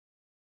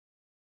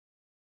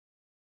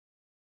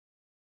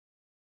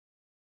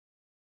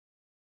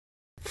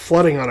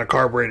Flooding on a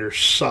carburetor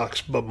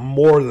sucks, but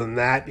more than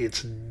that,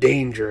 it's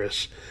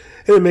dangerous.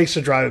 And it makes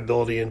the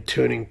drivability and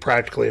tuning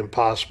practically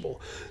impossible.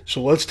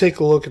 So let's take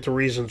a look at the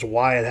reasons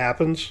why it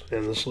happens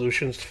and the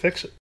solutions to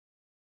fix it.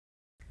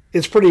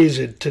 It's pretty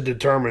easy to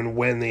determine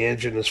when the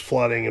engine is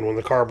flooding and when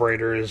the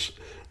carburetor is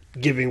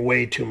giving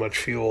way too much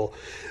fuel.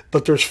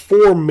 But there's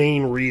four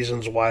main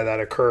reasons why that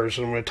occurs,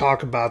 and I'm going to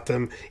talk about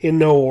them in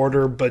no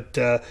order, but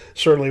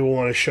certainly we'll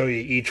want to show you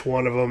each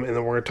one of them, and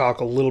then we're going to talk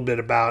a little bit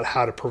about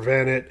how to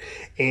prevent it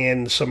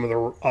and some of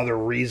the other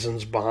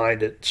reasons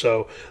behind it.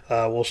 So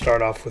we'll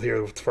start off with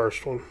the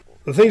first one.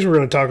 The things we're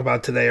going to talk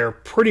about today are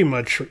pretty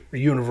much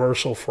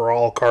universal for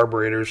all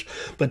carburetors,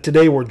 but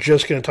today we're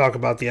just going to talk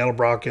about the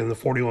Edelbrock and the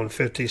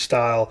 4150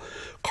 style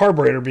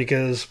carburetor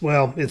because,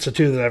 well, it's the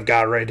two that I've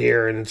got right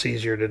here and it's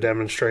easier to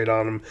demonstrate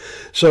on them.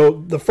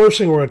 So the first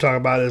thing we're going to talk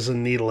about is the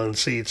needle and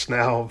seats.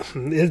 Now,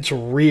 it's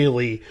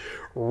really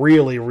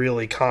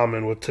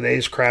common with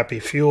today's crappy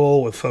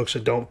fuel, with folks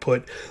that don't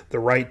put the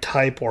right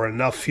type or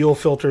enough fuel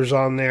filters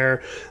on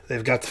there.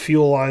 They've got the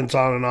fuel lines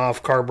on and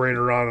off,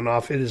 carburetor on and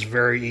off. It is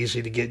very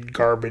easy to get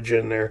garbage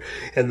in there.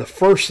 And the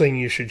first thing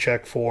you should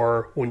check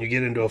for when you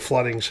get into a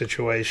flooding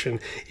situation,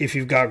 if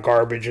you've got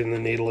garbage in the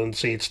needle and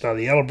seats. Now,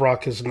 the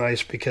Edelbrock is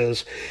nice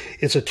because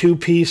it's a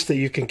two-piece that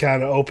you can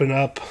kind of open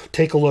up,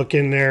 take a look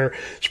in there,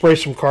 spray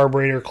some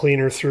carburetor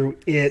cleaner through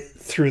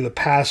the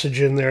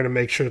passage in there to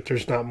make sure that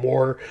there's not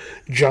more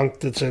junk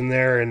that's in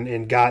there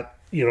and got,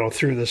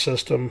 through the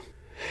system.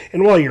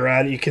 And while you're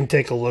at it, you can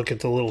take a look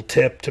at the little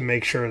tip to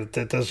make sure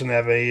that doesn't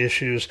have any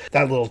issues.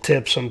 That little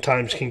tip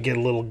sometimes can get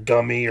a little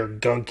gummy or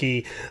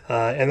gunky,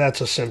 and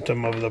that's a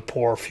symptom of the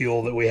poor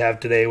fuel that we have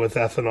today with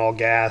ethanol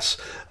gas.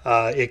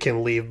 It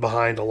can leave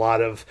behind a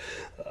lot of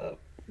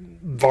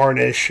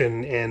varnish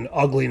and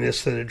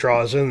ugliness that it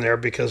draws in there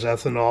because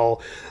ethanol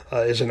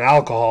is an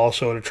alcohol,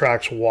 so it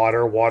attracts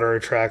water. Water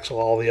attracts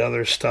all the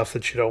other stuff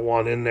that you don't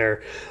want in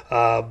there.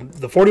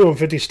 The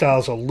 4150 style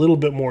is a little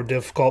bit more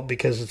difficult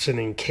because it's an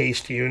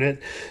encased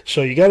unit,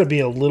 so you got to be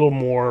a little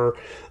more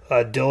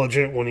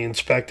diligent when you're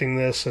inspecting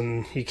this,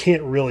 and you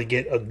can't really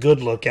get a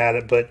good look at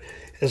it, but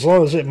as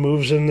long as it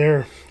moves in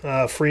there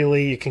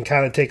freely, you can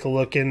kind of take a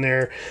look in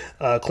there,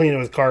 clean it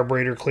with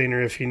carburetor cleaner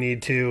if you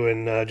need to,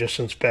 and just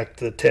inspect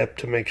the tip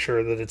to make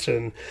sure that it's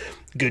in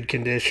good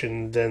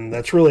condition. Then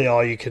that's really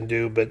all you can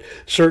do. But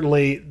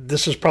certainly,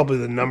 this is probably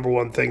the number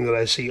one thing that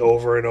I see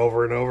over and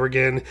over and over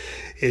again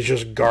is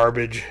just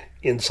garbage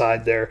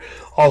inside there.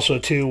 Also,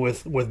 too,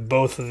 with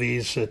both of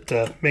these,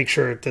 make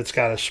sure it's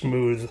got a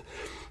smooth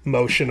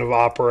motion of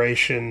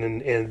operation,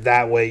 and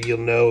that way you'll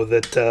know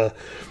that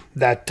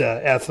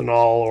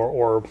ethanol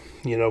or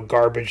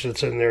garbage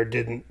that's in there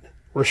didn't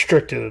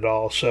restrict it at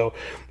all. So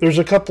there's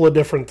a couple of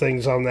different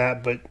things on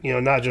that, but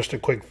not just a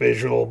quick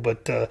visual,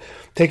 but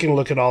taking a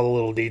look at all the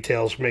little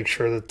details, make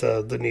sure that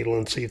the needle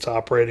and seat's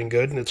operating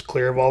good and it's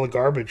clear of all the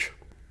garbage.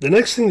 The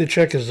next thing to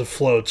check is the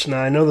floats.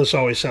 Now, I know this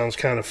always sounds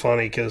kind of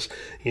funny because,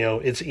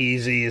 it's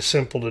easy, it's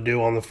simple to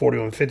do on the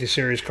 4150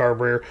 series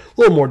carburetor. A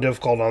little more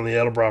difficult on the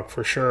Edelbrock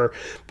for sure,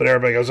 but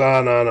everybody goes,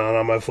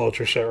 no, my floats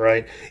are set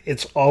right.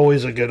 It's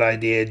always a good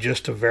idea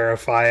just to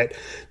verify it.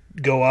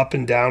 Go up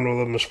and down with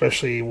them,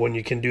 especially when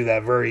you can do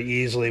that very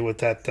easily with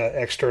that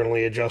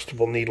externally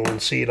adjustable needle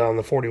and seat on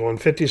the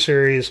 4150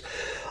 series.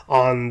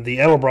 On the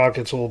Edelbrock,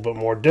 it's a little bit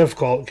more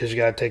difficult because you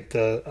got to take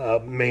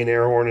the main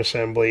air horn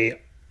assembly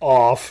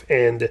off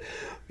and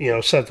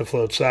set the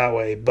floats that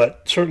way.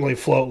 But certainly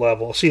float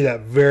level, see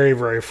that very,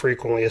 very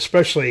frequently,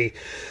 especially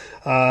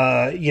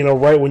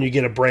right when you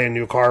get a brand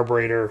new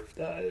carburetor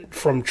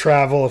from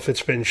travel. If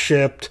it's been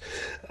shipped,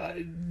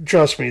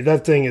 trust me,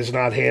 that thing is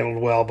not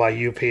handled well by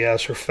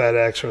UPS or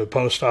FedEx or the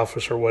post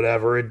office or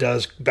whatever. It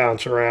does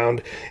bounce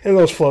around, and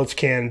those floats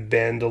can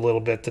bend a little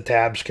bit. The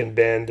tabs can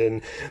bend,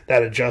 and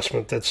that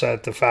adjustment that's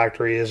at the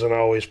factory isn't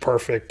always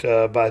perfect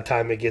by the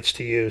time it gets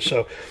to you.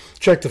 So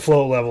check the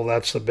float level.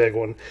 That's the big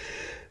one.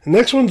 The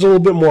next one's a little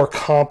bit more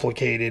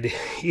complicated.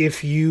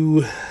 If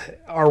you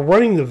are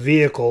running the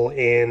vehicle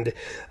and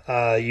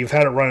you've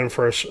had it running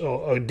for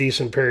a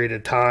decent period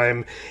of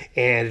time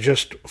and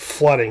just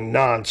flooding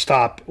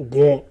nonstop,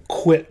 won't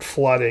quit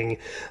flooding,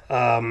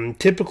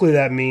 typically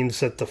that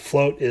means that the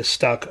float is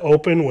stuck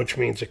open, which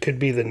means it could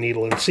be the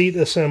needle and seat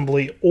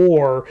assembly,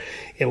 or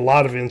in a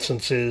lot of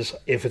instances,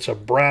 if it's a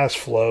brass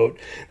float,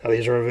 now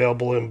these are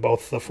available in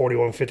both the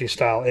 4150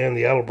 style and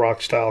the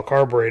Edelbrock style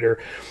carburetor,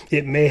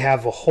 it may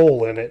have a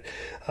hole in it.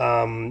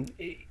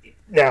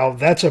 Now,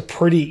 that's a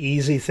pretty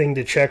easy thing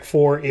to check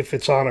for if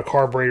it's on a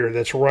carburetor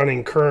that's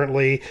running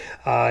currently.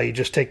 You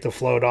just take the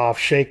float off,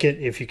 shake it.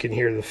 If you can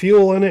hear the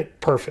fuel in it,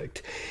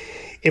 perfect.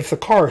 If the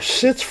car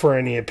sits for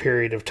any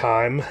period of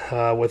time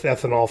with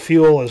ethanol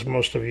fuel, as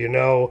most of you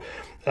know,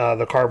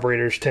 the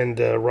carburetors tend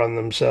to run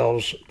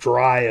themselves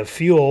dry of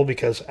fuel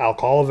because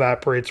alcohol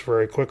evaporates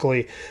very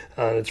quickly,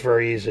 and it's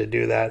very easy to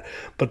do that.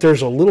 But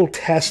there's a little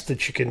test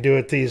that you can do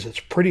with these.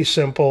 It's pretty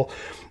simple,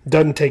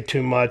 doesn't take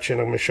too much,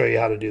 and I'm going to show you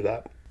how to do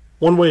that.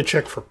 One way to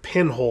check for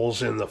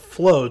pinholes in the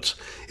floats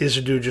is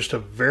to do just a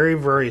very,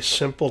 very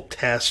simple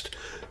test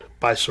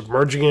by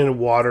submerging it in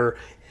water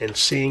and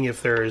seeing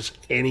if there is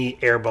any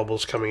air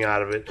bubbles coming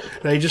out of it.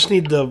 Now you just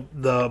need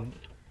the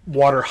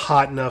water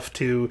hot enough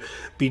to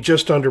be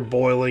just under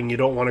boiling. You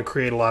don't want to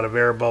create a lot of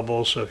air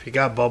bubbles, so if you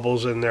got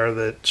bubbles in there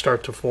that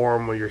start to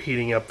form when you're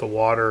heating up the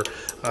water,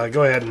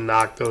 go ahead and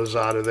knock those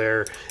out of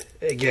there.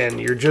 Again,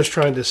 you're just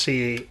trying to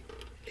see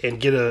and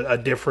get a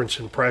difference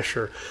in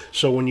pressure.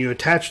 So when you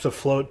attach the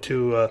float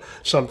to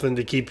something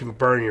to keep you from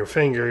burning your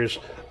fingers,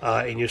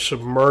 and you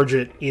submerge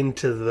it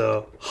into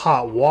the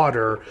hot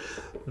water,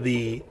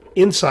 the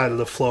inside of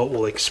the float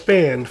will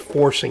expand,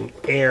 forcing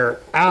air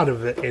out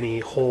of it, any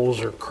holes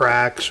or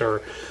cracks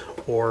or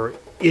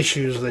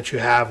issues that you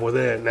have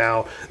within it.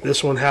 Now,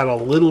 this one had a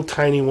little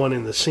tiny one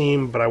in the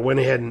seam, but I went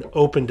ahead and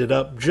opened it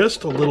up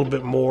just a little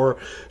bit more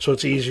so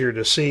it's easier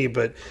to see.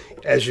 But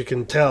as you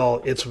can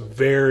tell, it's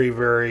very,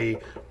 very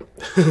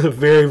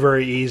very,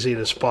 very easy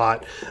to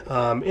spot.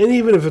 And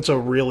even if it's a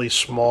really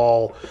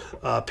small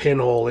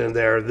pinhole in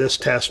there, this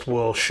test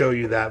will show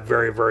you that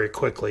very, very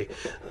quickly.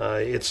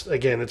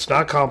 It's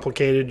not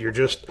complicated. You're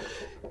just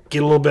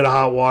get a little bit of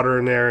hot water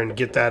in there and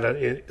get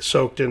that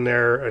soaked in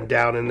there and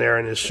down in there,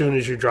 and as soon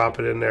as you drop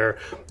it in there,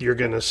 you're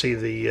going to see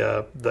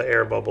the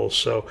air bubbles.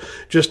 So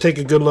just take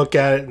a good look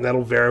at it, and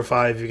that'll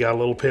verify if you got a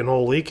little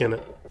pinhole leak in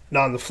it.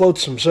 Now, on the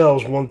floats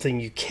themselves, one thing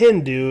you can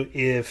do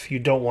if you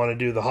don't want to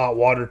do the hot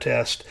water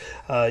test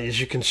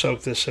is you can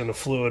soak this in a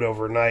fluid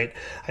overnight.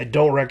 I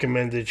don't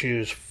recommend that you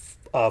use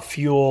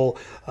fuel,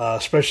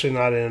 especially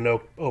not in an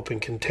open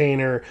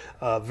container.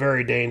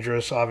 Very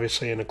dangerous,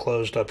 obviously, in a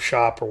closed-up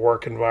shop or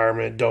work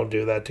environment. Don't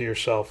do that to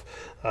yourself.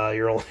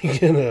 You're only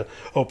going to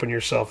open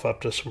yourself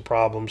up to some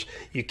problems.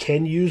 You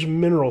can use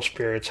mineral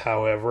spirits,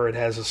 however. It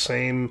has the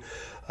same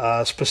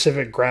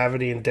specific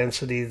gravity and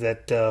density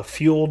that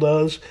fuel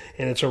does,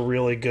 and it's a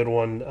really good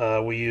one.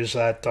 We use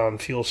that on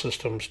fuel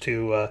systems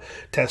to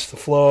test the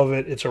flow of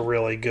it. It's a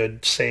really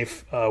good,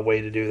 safe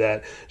way to do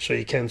that. So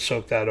you can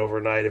soak that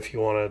overnight if you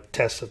want to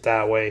test it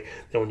that way.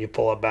 Then when you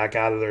pull it back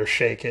out of there,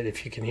 shake it.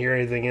 If you can hear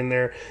anything in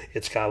there,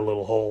 it's got a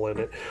little hole in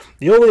it.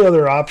 The only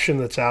other option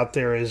that's out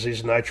there is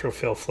these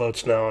nitro-fill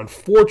floats. Now,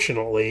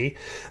 unfortunately,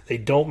 they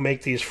don't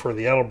make these for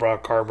the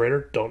Edelbrock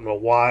carburetor. Don't know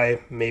why.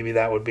 Maybe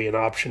that would be an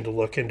option to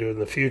look into in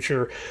the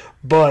future,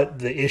 but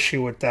the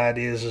issue with that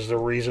is the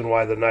reason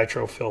why the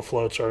nitro-fill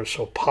floats are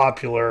so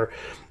popular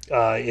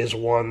is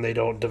one, they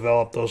don't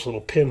develop those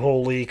little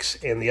pinhole leaks,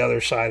 and the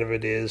other side of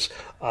it is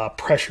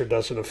pressure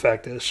doesn't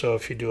affect it. So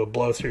if you do a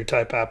blow-through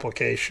type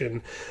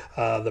application,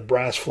 the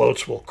brass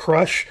floats will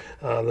crush.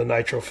 The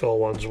nitro-fill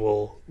ones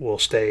will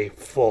stay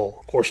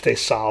full or stay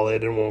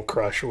solid and won't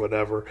crush or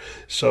whatever.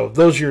 So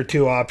those are your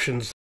two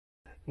options.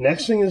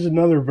 Next thing is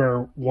another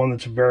one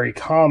that's very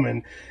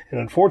common, and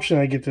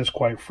unfortunately I get this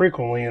quite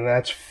frequently, and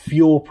that's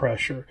fuel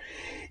pressure.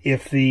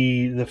 If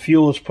the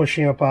fuel is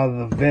pushing up out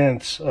of the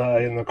vents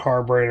in the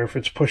carburetor, if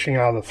it's pushing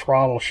out of the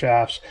throttle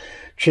shafts,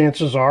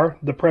 chances are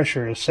the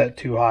pressure is set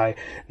too high.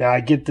 Now, I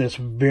get this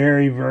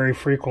very, very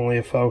frequently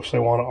of folks. They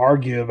want to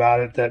argue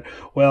about it that,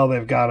 well,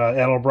 they've got a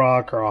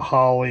Edelbrock or a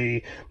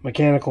Holley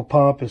mechanical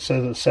pump. It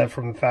says it's set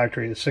from the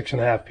factory to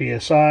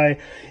 6.5 psi.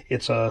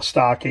 It's a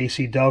stock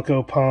AC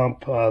Delco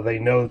pump. They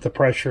know that the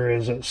pressure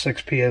is at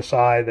 6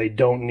 psi. They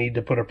don't need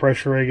to put a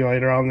pressure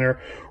regulator on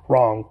there.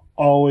 Wrong.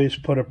 Always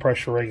put a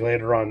pressure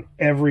regulator on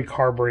every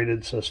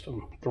carbureted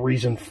system. The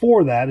reason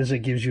for that is it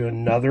gives you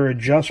another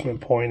adjustment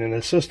point in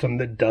a system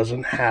that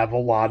doesn't have a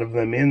lot of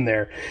them in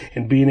there.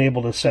 And being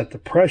able to set the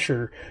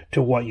pressure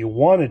to what you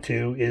want it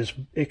to is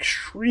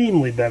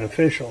extremely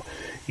beneficial.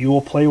 You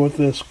will play with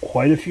this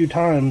quite a few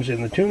times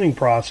in the tuning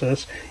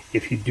process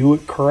if you do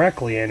it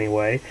correctly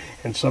anyway,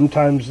 and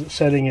sometimes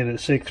setting it at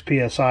 6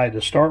 psi to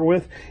start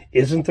with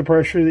isn't the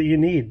pressure that you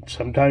need.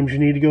 Sometimes you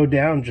need to go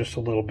down just a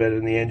little bit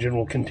and the engine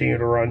will continue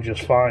to run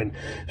just fine.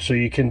 So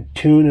you can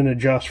tune and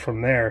adjust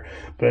from there,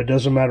 but it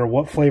doesn't matter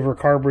what flavor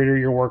carburetor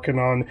you're working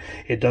on.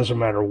 It doesn't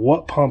matter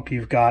what pump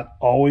you've got.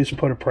 Always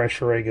put a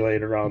pressure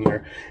regulator on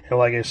there. And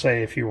like I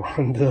say, if you run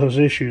into those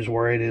issues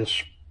where it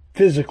is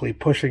physically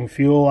pushing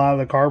fuel out of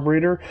the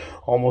carburetor,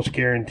 almost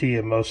guarantee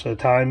it most of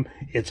the time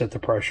it's at the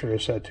pressure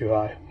is set too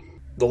high.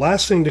 The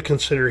last thing to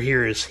consider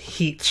here is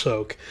heat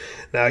soak.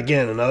 Now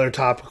again, another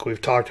topic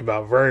we've talked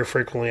about very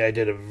frequently. I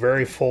did a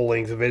very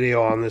full-length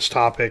video on this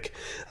topic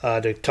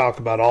to talk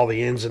about all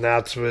the ins and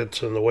outs of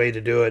it and the way to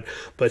do it,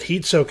 but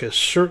heat soak is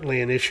certainly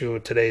an issue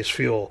with today's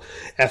fuel.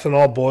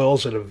 Ethanol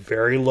boils at a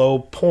very low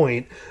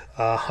point,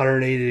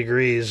 180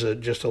 degrees,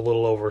 just a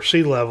little over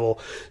sea level,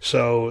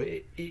 so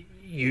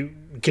you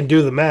can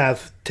do the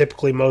math.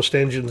 Typically, most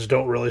engines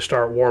don't really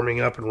start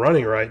warming up and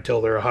running right until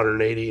they're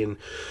 180 and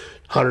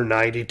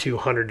 190,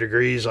 200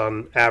 degrees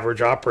on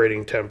average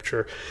operating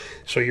temperature.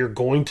 So you're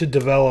going to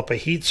develop a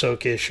heat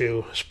soak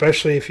issue,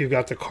 especially if you've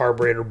got the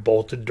carburetor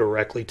bolted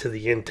directly to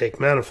the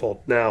intake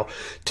manifold. Now,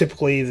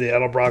 typically the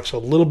Edelbrock's a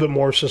little bit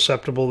more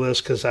susceptible to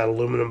this because that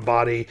aluminum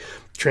body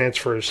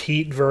transfers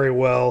heat very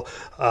well.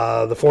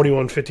 The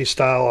 4150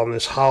 style on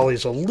this Holley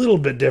is a little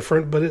bit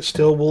different, but it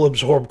still will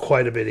absorb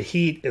quite a bit of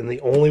heat, and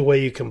the only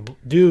way you can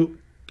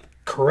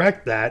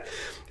correct that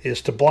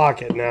is to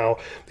block it. Now,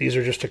 these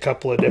are just a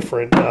couple of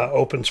different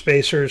open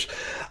spacers.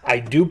 I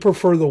do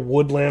prefer the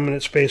wood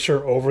laminate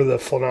spacer over the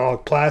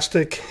phenolic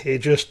plastic. It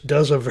just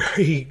does a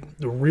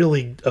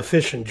really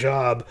efficient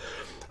job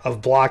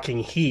of blocking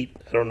heat.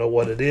 I don't know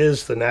what it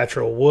is. The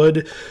natural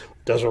wood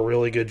does a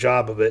really good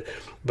job of it.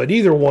 But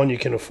either one you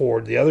can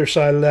afford. The other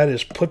side of that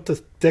is put the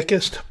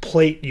thickest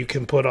plate you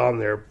can put on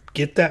there.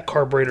 Get that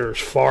carburetor as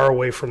far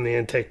away from the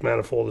intake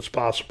manifold as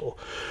possible.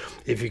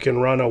 If you can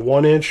run a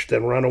 1 inch,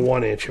 then run a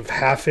 1 inch. If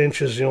 ½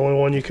 inch is the only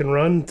one you can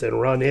run, then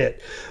run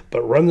it.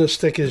 But run as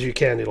thick as you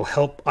can. It'll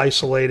help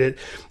isolate it.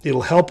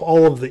 It'll help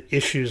all of the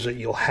issues that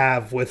you'll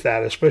have with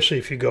that, especially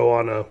if you go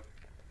on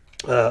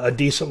a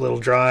decent little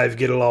drive,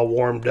 get it all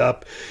warmed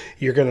up.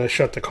 You're going to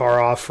shut the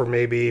car off for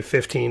maybe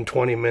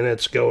 15-20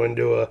 minutes, go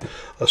into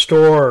a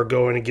store or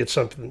go in and get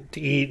something to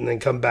eat, and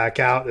then come back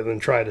out and then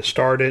try to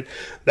start it.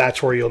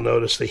 That's where you'll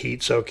notice the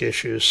heat soak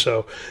issues.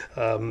 So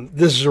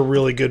this is a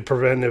really good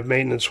preventive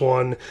maintenance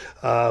one,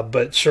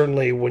 but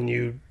certainly when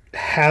you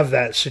have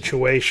that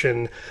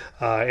situation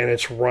and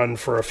it's run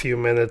for a few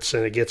minutes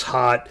and it gets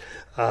hot,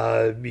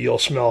 you'll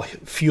smell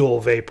fuel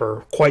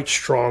vapor quite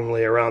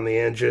strongly around the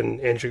engine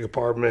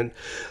compartment,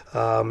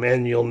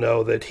 and you'll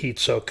know that heat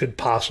soak could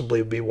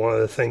possibly be one of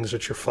the things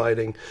that you're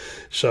fighting.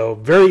 So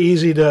very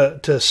easy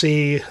to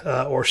see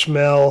or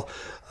smell,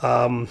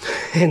 and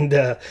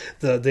the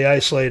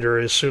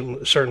isolator is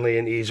certainly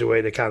an easy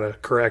way to kind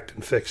of correct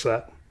and fix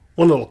that.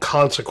 One little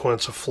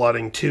consequence of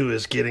flooding, too,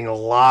 is getting a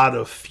lot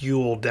of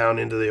fuel down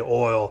into the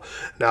oil.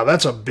 Now,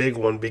 that's a big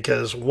one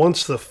because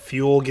once the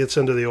fuel gets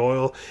into the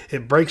oil,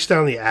 it breaks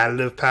down the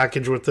additive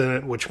package within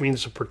it, which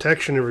means the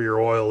protection of your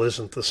oil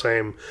isn't the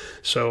same.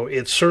 So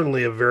it's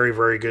certainly a very,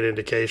 very good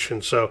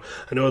indication. So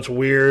I know it's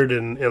weird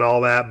and all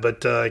that,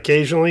 but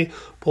occasionally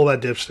pull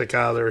that dipstick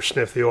out of there,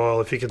 sniff the oil.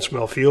 If you can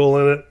smell fuel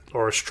in it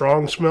or a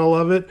strong smell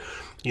of it,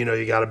 you know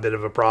you got a bit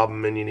of a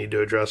problem and you need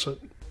to address it.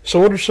 So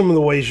what are some of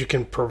the ways you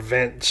can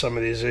prevent some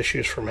of these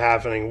issues from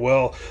happening?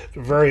 Well,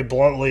 very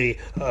bluntly,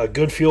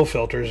 good fuel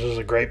filters is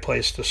a great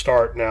place to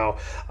start. Now,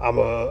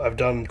 I've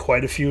done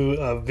quite a few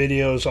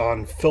videos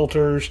on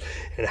filters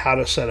and how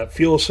to set up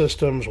fuel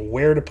systems,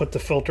 where to put the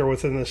filter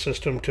within the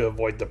system to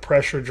avoid the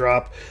pressure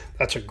drop.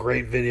 That's a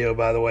great video,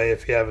 by the way,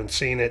 if you haven't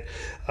seen it.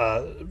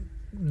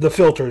 The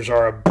filters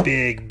are a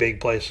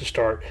big place to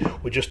start.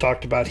 We just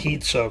talked about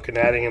heat soak and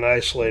adding an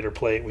isolator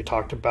plate. We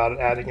talked about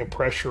adding a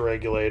pressure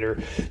regulator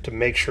to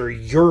make sure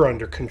you're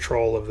under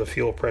control of the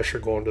fuel pressure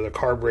going to the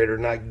carburetor,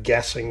 not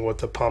guessing what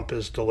the pump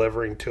is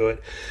delivering to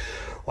it.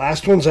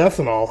 Last one's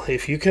ethanol.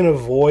 If you can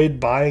avoid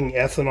buying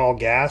ethanol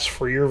gas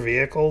for your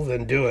vehicle,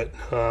 then do it.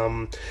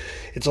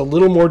 It's a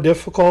little more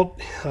difficult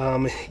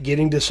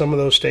getting to some of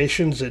those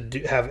stations that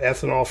have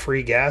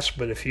ethanol-free gas,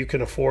 but if you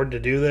can afford to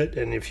do that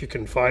and if you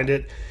can find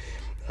it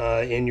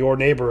in your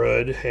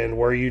neighborhood and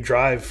where you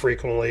drive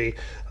frequently,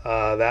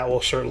 that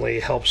will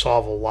certainly help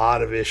solve a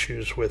lot of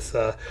issues with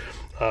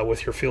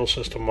your fuel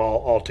system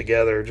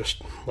altogether.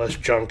 Just less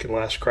junk and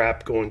less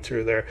crap going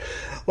through there.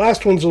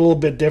 Last one's a little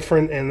bit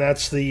different, and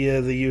that's the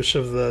use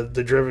of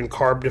the driven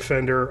carb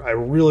defender. I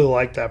really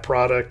like that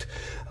product.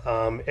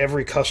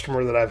 Every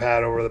customer that I've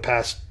had over the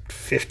past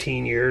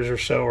 15 years or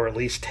so, or at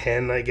least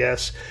 10, I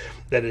guess,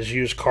 that has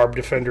used Carb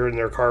Defender in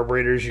their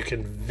carburetors, you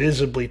can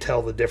visibly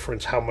tell the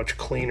difference, how much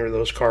cleaner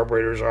those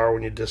carburetors are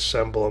when you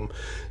disassemble them.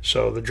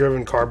 So the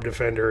driven Carb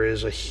Defender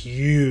is a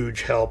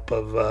huge help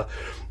of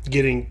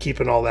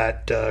keeping all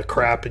that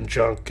crap and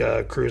junk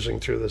cruising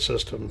through the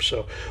system.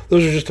 So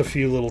those are just a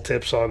few little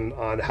tips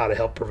on how to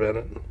help prevent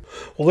it.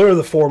 Well, there are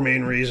the 4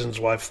 main reasons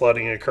why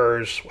flooding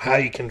occurs, how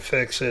you can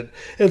fix it,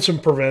 and some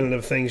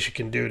preventative things you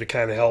can do to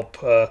kind of help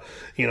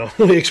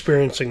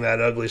experiencing that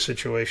ugly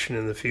situation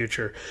in the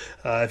future.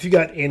 If you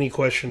got any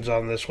questions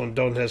on this one,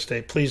 don't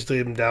hesitate. Please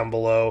leave them down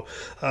below.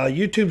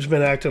 YouTube's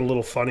been acting a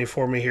little funny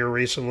for me here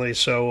recently,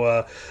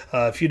 so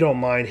if you don't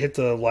mind, hit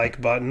the like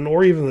button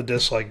or even the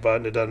dislike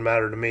button. It doesn't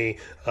matter to me.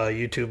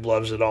 YouTube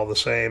loves it all the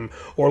same.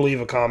 Or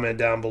leave a comment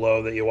down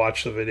below that you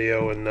watched the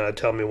video and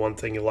tell me one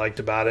thing you liked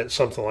about it,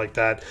 something like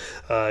that.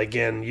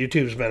 Again,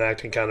 YouTube's been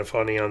acting kind of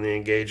funny on the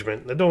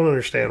engagement. I don't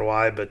understand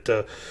why, but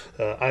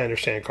I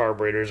understand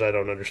carburetors. I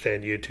don't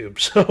understand YouTube.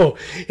 So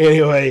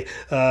anyway,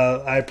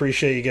 I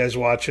appreciate you guys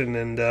watching,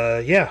 and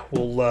yeah,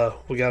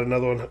 we got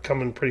another one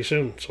coming pretty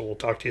soon, so we'll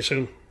talk to you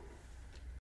soon.